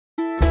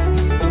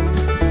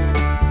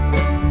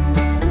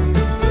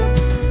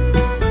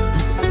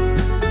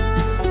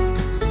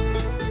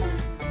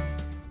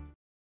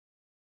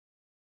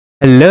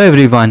Hello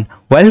everyone,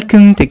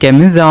 welcome to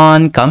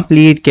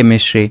Chemazon-Complete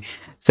Chemistry.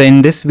 So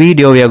in this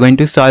video we are going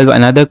to solve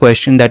another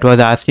question that was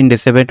asked in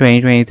December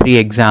 2023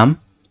 exam,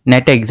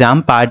 NET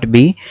exam part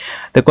B.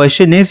 The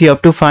question is you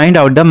have to find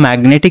out the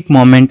magnetic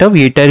moment of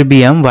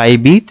ytterbium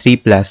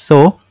Yb3+.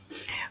 So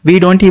we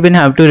don't even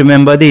have to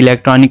remember the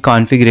electronic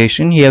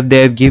configuration. Here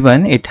they have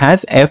given it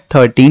has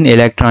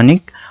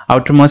f13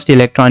 outermost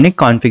electronic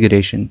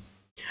configuration.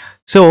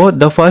 So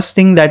the first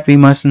thing that we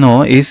must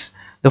know is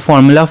the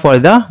formula for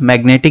the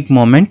magnetic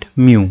moment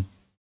mu.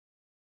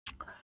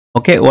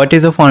 Okay, what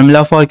is the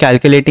formula for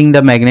calculating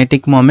the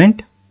magnetic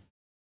moment?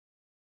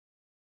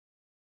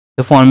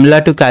 The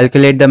formula to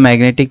calculate the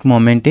magnetic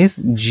moment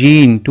is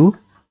G into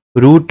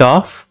root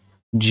of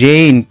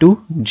J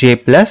into J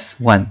plus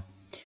 1.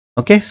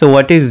 Okay, so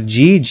what is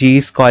G? G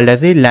is called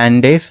as a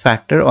Landais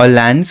factor or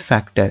Land's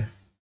factor.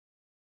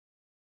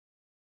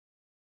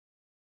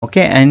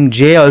 Okay, and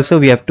J also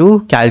we have to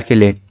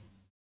calculate.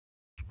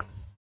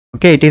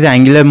 Okay, it is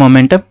angular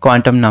momentum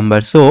quantum number.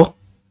 So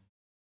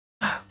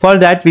for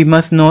that we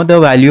must know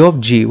the value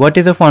of G. What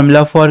is the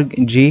formula for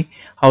G?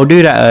 How do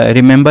you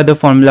remember the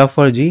formula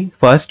for G?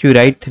 First you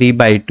write 3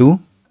 by 2,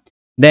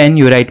 then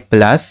you write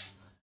plus,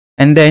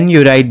 and then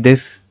you write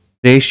this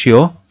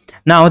ratio.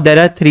 Now there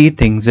are three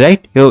things, right?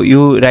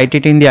 You write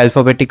it in the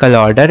alphabetical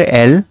order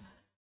L,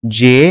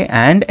 J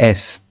and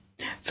S.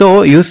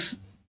 So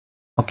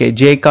okay,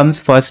 J comes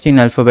first in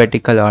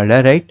alphabetical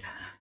order, right?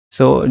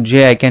 So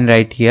J I can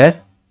write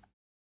here.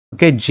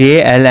 Okay,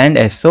 J, L and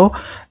S. So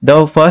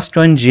the first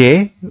one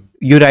J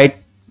you write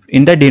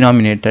in the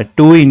denominator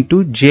 2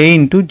 into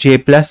J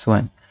plus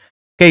 1.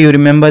 Okay, you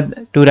remember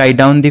to write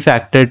down the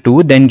factor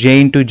 2, then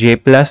J into J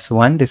plus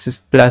 1, this is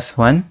plus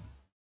 1.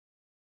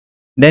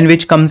 Then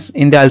which comes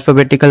in the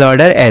alphabetical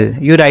order L,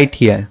 you write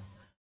here.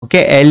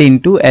 Okay, L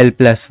into L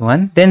plus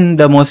 1. Then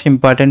the most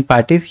important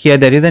part is here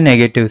there is a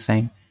negative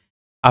sign.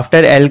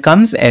 After L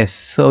comes S,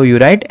 so you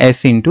write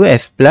S into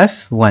S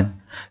plus 1.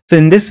 So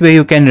in this way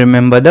you can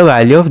remember the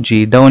value of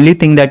G. The only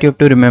thing that you have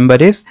to remember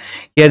is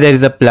here there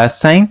is a plus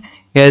sign,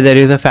 here there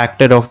is a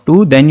factor of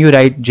 2, then you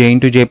write J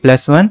into J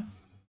plus 1,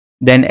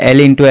 then L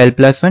into L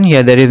plus 1,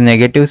 here there is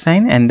negative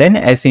sign, and then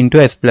S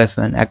into S plus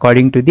 1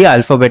 according to the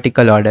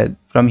alphabetical order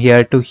from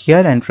here to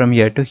here and from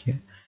here to here.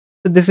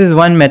 So this is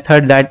one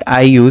method that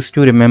I use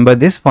to remember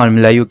this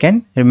formula. You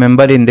can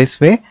remember in this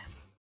way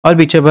or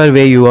whichever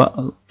way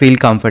you feel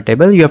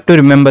comfortable. You have to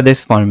remember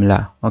this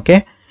formula.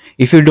 Okay.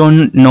 If you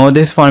don't know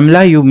this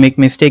formula, you make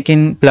mistake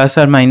in plus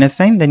or minus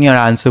sign, then your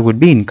answer would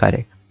be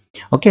incorrect.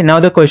 Okay, now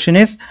the question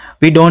is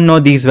we don't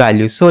know these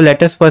values. So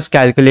let us first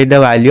calculate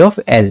the value of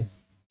L.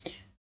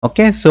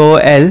 Okay, so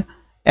L,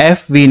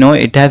 F we know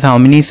it has how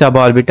many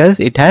suborbitals?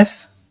 It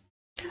has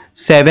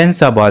 7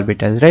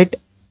 suborbitals, right?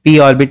 P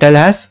orbital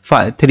has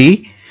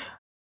 3,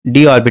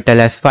 D orbital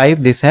has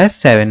 5, this has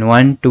 7.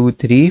 1, 2,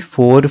 3,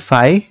 4,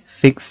 5,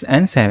 6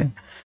 and 7.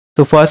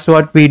 So first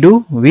what we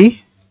do?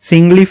 We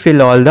singly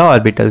fill all the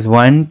orbitals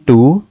 1,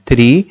 2,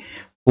 3,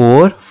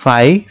 4,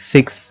 5,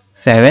 6,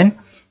 7.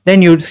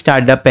 Then you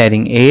start the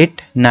pairing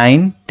 8,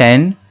 9,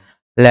 10,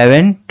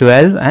 11,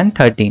 12 and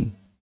 13.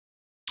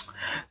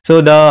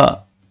 So the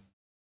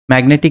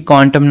magnetic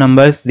quantum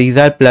numbers, these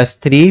are plus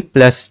 3,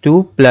 plus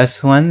 2,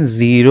 plus 1,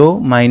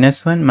 0,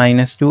 minus 1,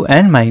 minus 2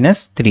 and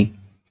minus 3.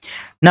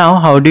 Now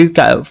how do you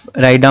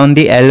write down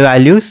the L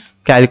values?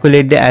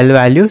 Calculate the L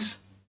values.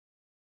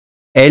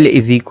 L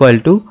is equal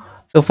to,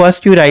 so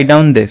first you write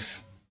down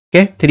this.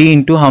 Okay, 3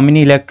 into how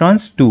many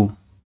electrons? 2.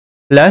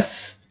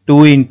 Plus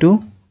 2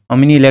 into how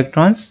many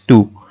electrons?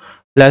 2.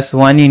 Plus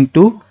 1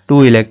 into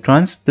 2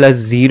 electrons. Plus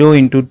 0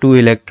 into 2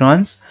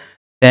 electrons.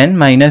 Then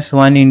minus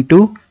 1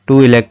 into 2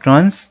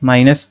 electrons.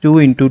 Minus 2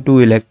 into 2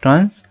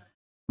 electrons.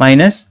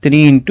 Minus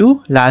 3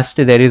 into last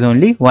there is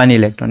only 1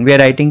 electron. We are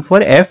writing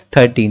for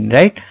f13,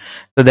 right?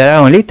 So there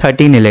are only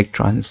 13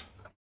 electrons.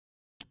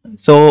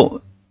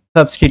 So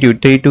substitute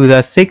 3 to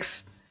the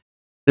 6.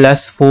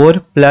 Plus 4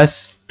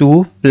 plus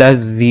 2 plus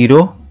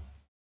 0.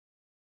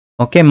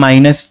 Okay,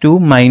 minus 2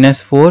 minus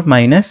 4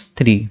 minus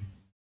 3.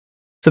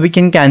 So we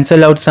can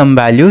cancel out some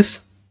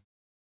values.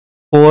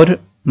 4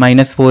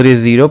 minus 4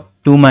 is 0.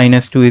 2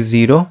 minus 2 is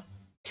 0.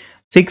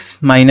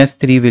 6 minus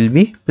 3 will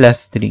be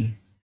plus 3.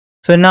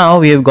 So now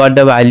we have got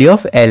the value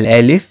of L.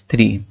 L is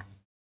 3.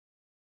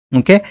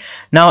 Okay.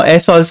 Now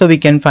S also we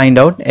can find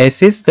out.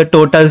 S is the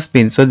total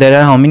spin. So there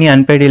are how many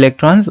unpaired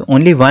electrons?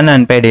 Only one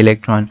unpaired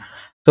electron.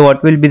 So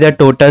what will be the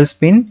total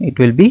spin? It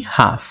will be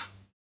half.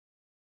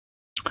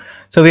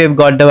 So we have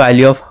got the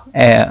value of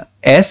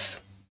S.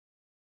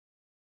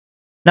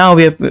 Now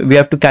we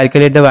have to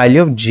calculate the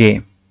value of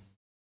J.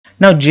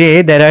 Now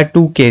J, there are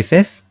two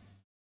cases.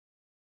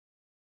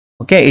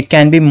 Okay, it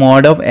can be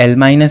mod of L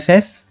minus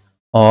S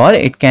or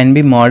it can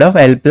be mod of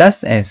L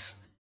plus S.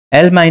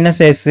 L minus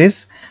S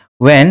is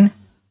when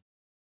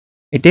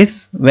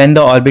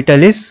the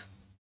orbital is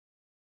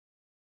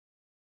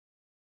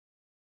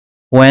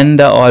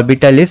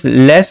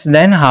less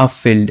than half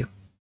filled.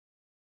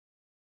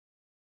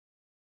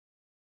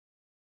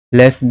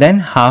 Less than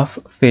half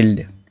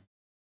filled.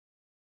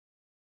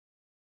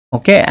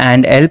 Okay,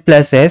 and L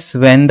plus S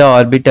when the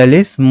orbital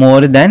is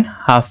more than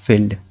half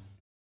filled.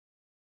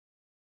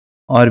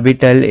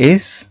 Orbital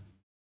is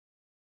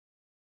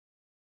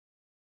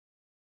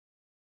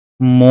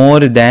more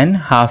than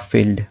half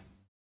filled.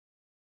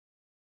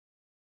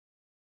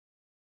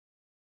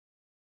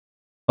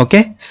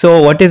 Okay,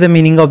 so what is the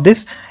meaning of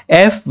this?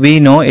 F, we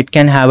know it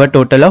can have a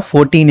total of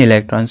 14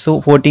 electrons. So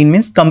 14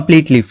 means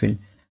completely filled.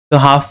 So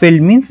half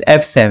filled means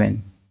F7.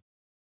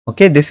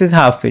 Okay, this is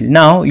half filled.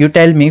 Now you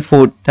tell me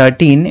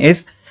 13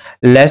 is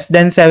less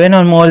than 7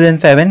 or more than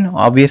 7.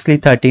 Obviously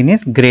 13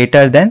 is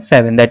greater than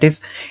 7. That is,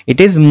 it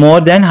is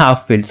more than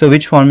half filled. So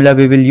which formula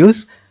we will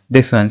use?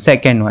 This one,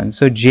 second one.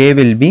 So J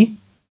will be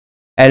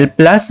L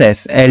plus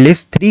S. L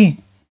is 3.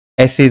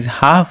 S is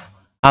half.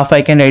 Half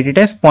I can write it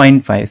as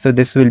 0.5. So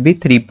this will be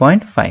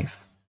 3.5.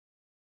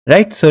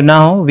 Right. So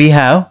now we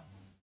have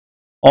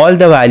all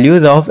the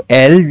values of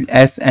L,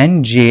 S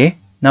and J.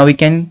 Now we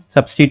can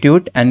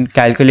substitute and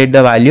calculate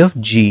the value of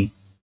G.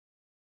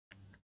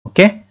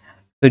 Okay.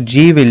 So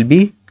G will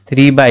be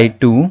 3 by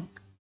 2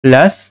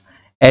 plus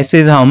S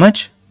is how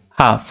much?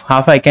 Half.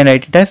 Half I can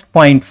write it as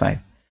 0.5.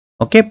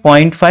 Okay.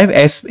 0.5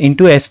 S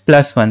into S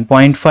plus 1.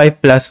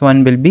 0.5 plus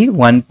 1 will be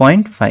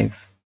 1.5.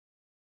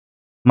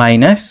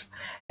 Minus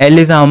L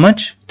is how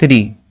much?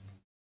 3.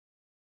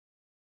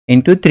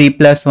 Into 3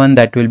 plus 1,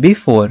 that will be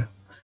 4.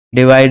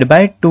 Divide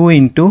by 2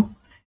 into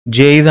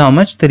J is how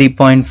much?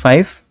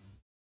 3.5.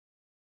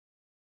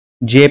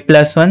 J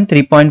plus 1,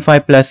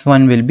 3.5 plus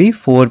 1 will be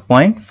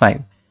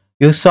 4.5.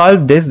 You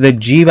solve this, the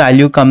G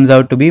value comes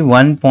out to be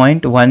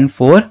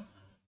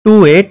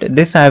 1.1428.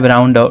 This I have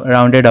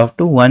rounded off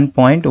to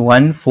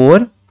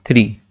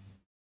 1.143.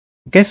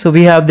 Okay, so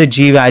we have the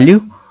G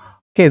value.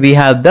 Okay, we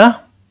have the,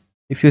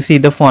 if you see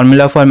the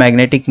formula for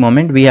magnetic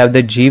moment, we have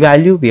the G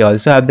value, we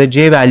also have the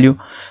J value.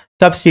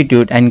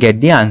 Substitute and get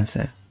the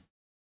answer.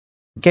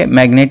 Okay,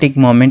 magnetic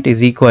moment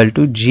is equal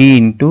to G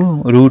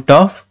into root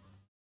of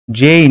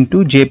J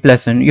into J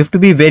plus 1. You have to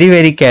be very,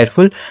 very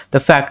careful. The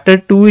factor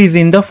 2 is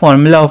in the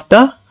formula of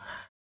the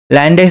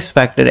Landis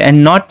factor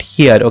and not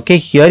here. Okay,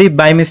 here if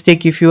by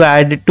mistake if you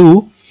add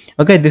 2,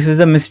 okay, this is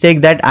a mistake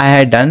that I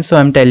had done. So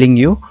I'm telling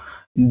you,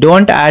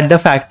 don't add the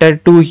factor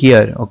 2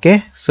 here.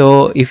 Okay,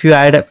 so if you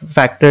add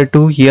factor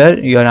 2 here,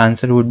 your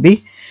answer would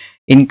be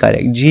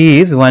incorrect. G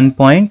is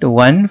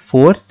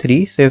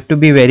 1.143. So you have to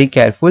be very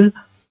careful.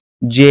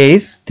 J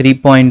is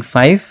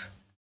 3.5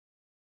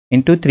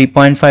 into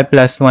 3.5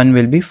 plus 1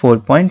 will be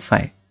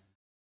 4.5.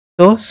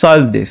 So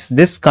solve this.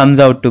 This comes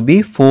out to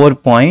be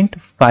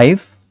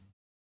 4.54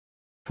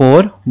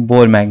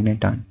 Bohr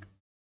magneton.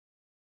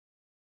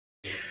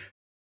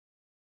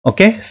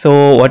 Okay,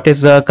 so what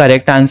is the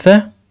correct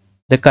answer?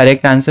 The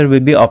correct answer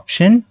will be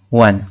option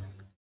 1.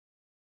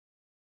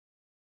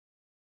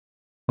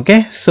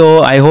 Okay,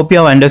 so I hope you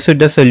have understood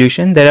the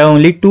solution. There are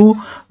only two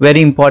very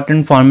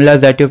important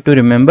formulas that you have to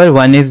remember.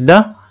 One is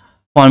the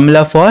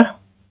formula for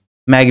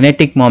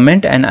magnetic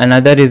moment and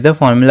another is the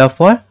formula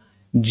for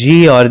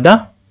G or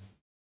the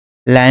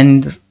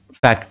Landis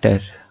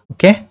factor.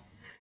 Okay,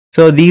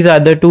 so these are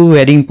the two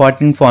very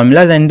important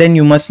formulas, and then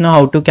you must know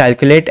how to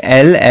calculate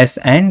L, S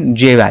and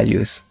J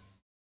values.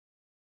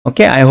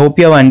 Okay, I hope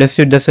you have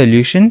understood the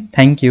solution.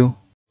 Thank you.